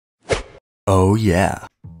Oh yeah.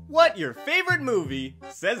 What your favorite movie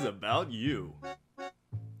says about you.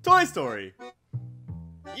 Toy Story.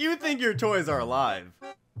 You think your toys are alive.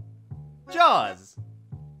 Jaws.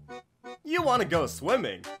 You want to go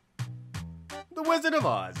swimming. The Wizard of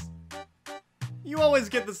Oz. You always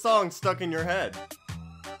get the song stuck in your head.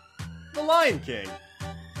 The Lion King.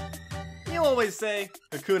 You always say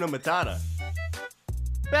Hakuna Matata.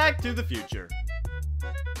 Back to the Future.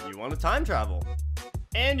 You want to time travel.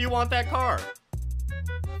 And you want that car.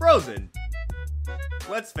 Frozen.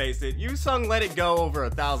 Let's face it, you sung Let It Go over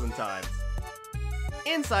 1,000 times.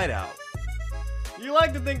 Inside Out. You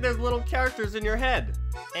like to think there's little characters in your head,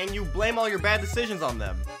 and you blame all your bad decisions on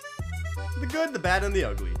them. The good, the bad, and the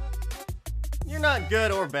ugly. You're not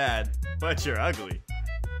good or bad, but you're ugly.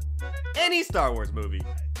 Any Star Wars movie.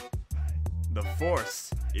 The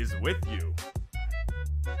Force is with you.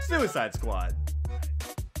 Suicide Squad.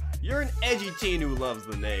 You're an edgy teen who loves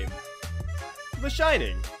the name. The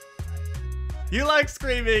Shining. You like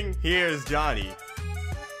screaming, "Here's Johnny."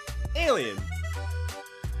 Alien.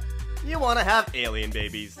 You want to have alien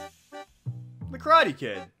babies. The Karate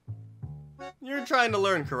Kid. You're trying to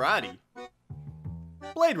learn karate.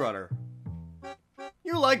 Blade Runner.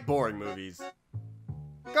 You like boring movies.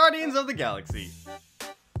 Guardians of the Galaxy.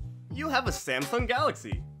 You have a Samsung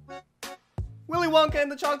Galaxy. Willy Wonka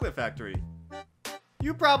and the Chocolate Factory.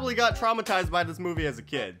 You probably got traumatized by this movie as a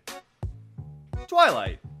kid.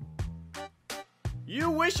 Twilight. You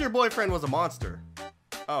wish your boyfriend was a monster.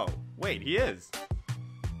 Oh, wait, he is.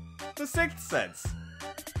 The Sixth Sense.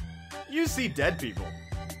 You see dead people.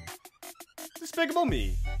 Despicable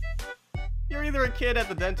Me. You're either a kid at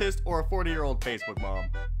the dentist or a 40-year-old Facebook mom.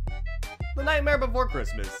 The Nightmare Before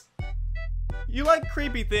Christmas. You like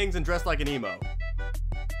creepy things and dress like an emo.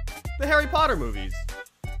 The Harry Potter movies.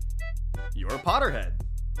 You're a Potterhead.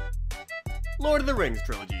 Lord of the Rings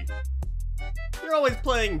trilogy. You're always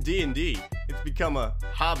playing D&D. It's become a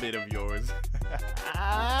habit of yours.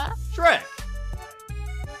 Shrek.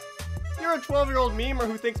 You're a 12-year-old memer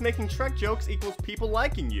who thinks making Shrek jokes equals people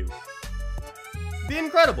liking you. The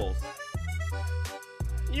Incredibles.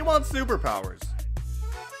 You want superpowers.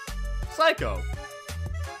 Psycho.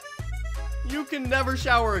 You can never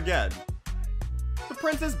shower again. The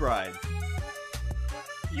Princess Bride.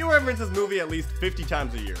 You reference this movie at least 50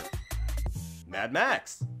 times a year. Mad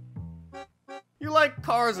Max. You like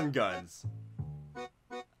cars and guns.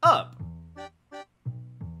 Up.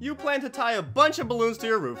 You plan to tie a bunch of balloons to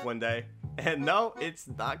your roof one day. And no, it's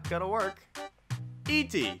not gonna work.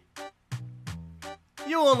 E.T.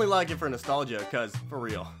 You only like it for nostalgia, cause, for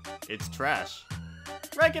real, it's trash.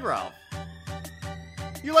 Wreck-It Ralph.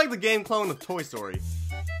 You like the game clone of Toy Story.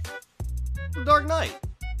 The Dark Knight.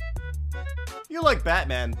 You like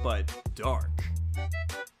Batman, but dark.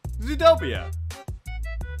 Zootopia.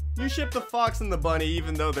 You ship the fox and the bunny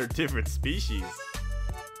even though they're different species.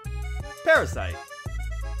 Parasite.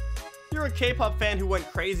 You're a K-pop fan who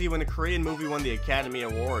went crazy when a Korean movie won the Academy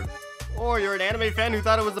Award. Or you're an anime fan who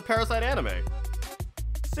thought it was a Parasite anime.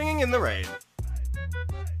 Singing in the Rain.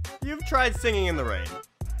 You've tried singing in the rain.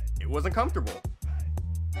 It wasn't comfortable.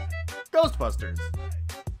 Ghostbusters.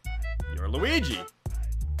 You're Luigi.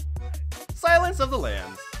 Silence of the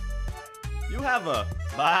Lambs. You have a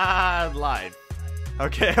bad life.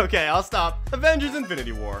 Okay, I'll stop. Avengers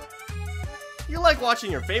Infinity War. You like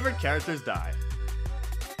watching your favorite characters die.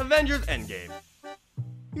 Avengers Endgame.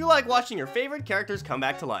 You like watching your favorite characters come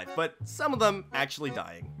back to life, but some of them actually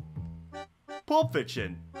dying. Pulp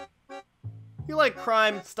Fiction. You like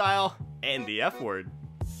crime, style, and the F word.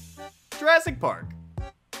 Jurassic Park.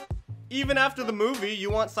 Even after the movie, you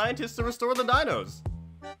want scientists to restore the dinos.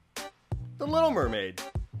 The Little Mermaid.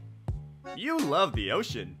 You love the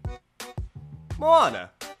ocean.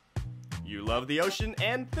 Moana. You love the ocean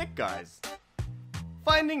and thick guys.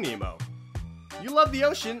 Finding Nemo. You love the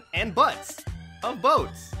ocean and butts of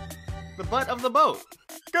boats. The butt of the boat.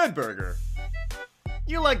 Good Burger.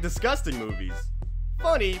 You like disgusting movies.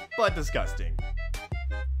 Funny, but disgusting.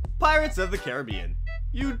 Pirates of the Caribbean.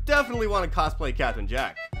 You definitely want to cosplay Captain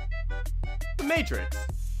Jack. The Matrix.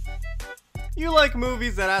 You like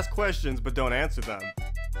movies that ask questions but don't answer them.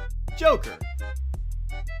 Joker.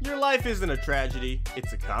 Your life isn't a tragedy,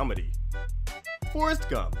 it's a comedy. Forrest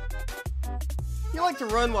Gump. You like to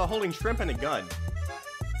run while holding shrimp and a gun.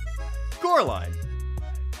 Coraline.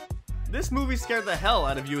 This movie scared the hell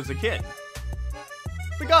out of you as a kid.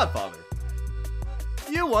 The Godfather.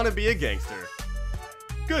 You want to be a gangster.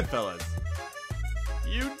 Goodfellas.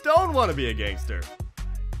 You don't want to be a gangster.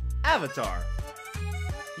 Avatar.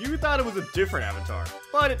 You thought it was a different Avatar,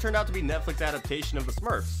 but it turned out to be Netflix adaptation of the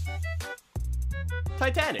Smurfs.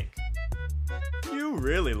 Titanic. You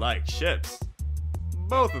really like chips.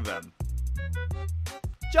 Both of them.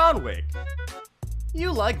 John Wick.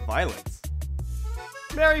 You like violence.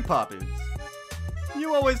 Mary Poppins.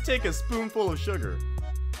 You always take a spoonful of sugar.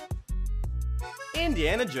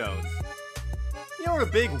 Indiana Jones. You're a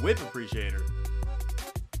big whip appreciator.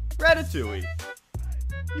 Ratatouille.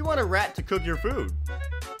 You want a rat to cook your food.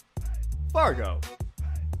 Fargo.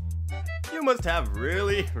 You must have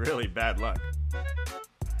really, really bad luck.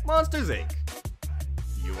 Monsters, Inc.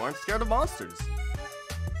 You aren't scared of monsters.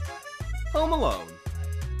 Home Alone.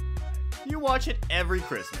 You watch it every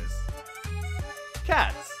Christmas.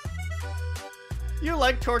 Cats. You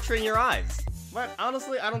like torturing your eyes. But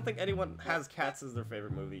honestly, I don't think anyone has Cats as their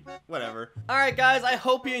favorite movie. Whatever. Alright guys, I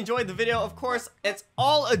hope you enjoyed the video. Of course, it's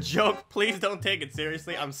all a joke. Please don't take it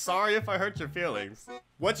seriously. I'm sorry if I hurt your feelings.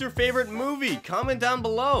 What's your favorite movie? Comment down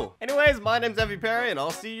below. Anyways, my name's MVPerry, and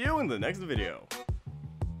I'll see you in the next video.